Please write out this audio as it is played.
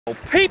Oh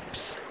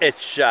peeps,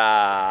 it's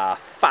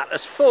fat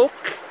as folk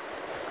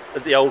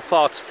at the Old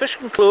Farts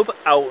Fishing Club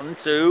out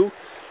into,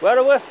 where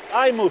are we?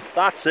 Eyemouth,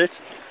 that's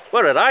it.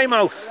 We're at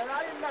Eyemouth.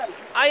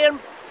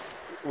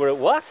 We're at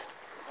what?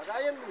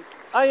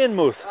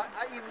 Eyemouth.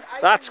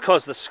 That's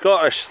because the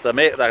Scottish, they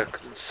make the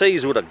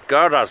seas with the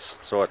girders,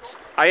 so it's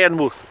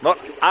Eyemouth, not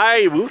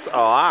Eyemouth,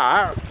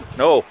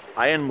 no,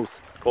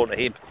 Eyemouth, according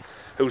to him,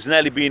 who's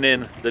nearly been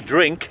in the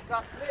drink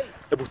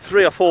about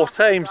 3 or 4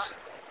 times.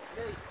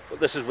 But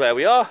this is where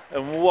we are,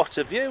 and what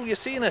a view, you've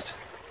seen it.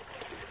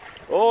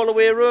 All the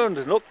way around,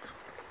 and look,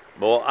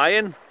 more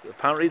iron,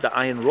 apparently the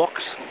iron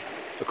rocks,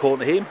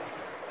 according to him.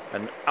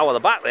 And out of the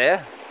back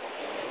there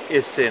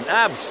is St.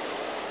 Abs.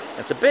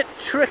 It's a bit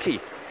tricky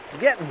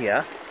getting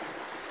here.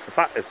 In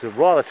fact, it's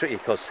rather tricky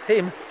because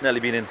him nearly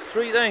been in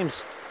 3 times.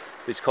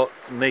 He's caught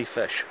knee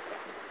fish.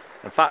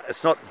 In fact,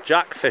 it's not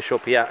jackfish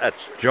up here,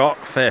 it's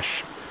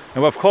jockfish.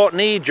 And we've caught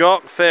knee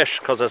jockfish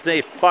because there's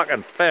no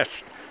fucking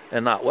fish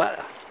in that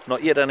water.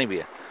 Not yet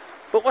anyway.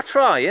 But we're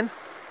trying.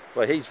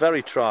 Well, he's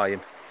very trying.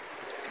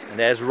 And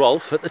there's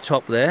Rolf at the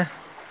top there.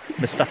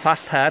 Mr.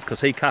 Fast Hard, because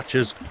he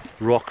catches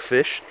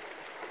rockfish.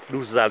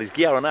 Loses all his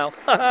gear now.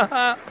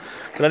 But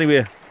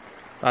anyway,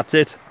 that's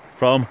it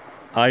from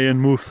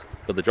Eyemouth,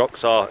 where the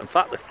jocks are. In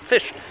fact, the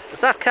fish,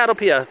 it's that cat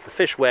up here, the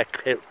fish wear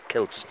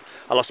kilts.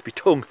 I lost my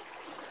tongue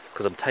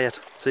because I'm tired.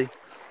 See?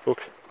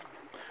 Look.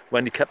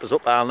 Wendy kept us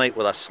up all night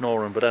with her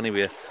snoring. But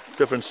anyway,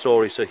 different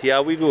story. So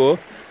here we go.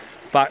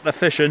 Back to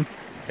fishing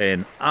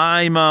in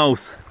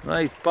Eyemouth.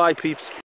 Right, bye peeps.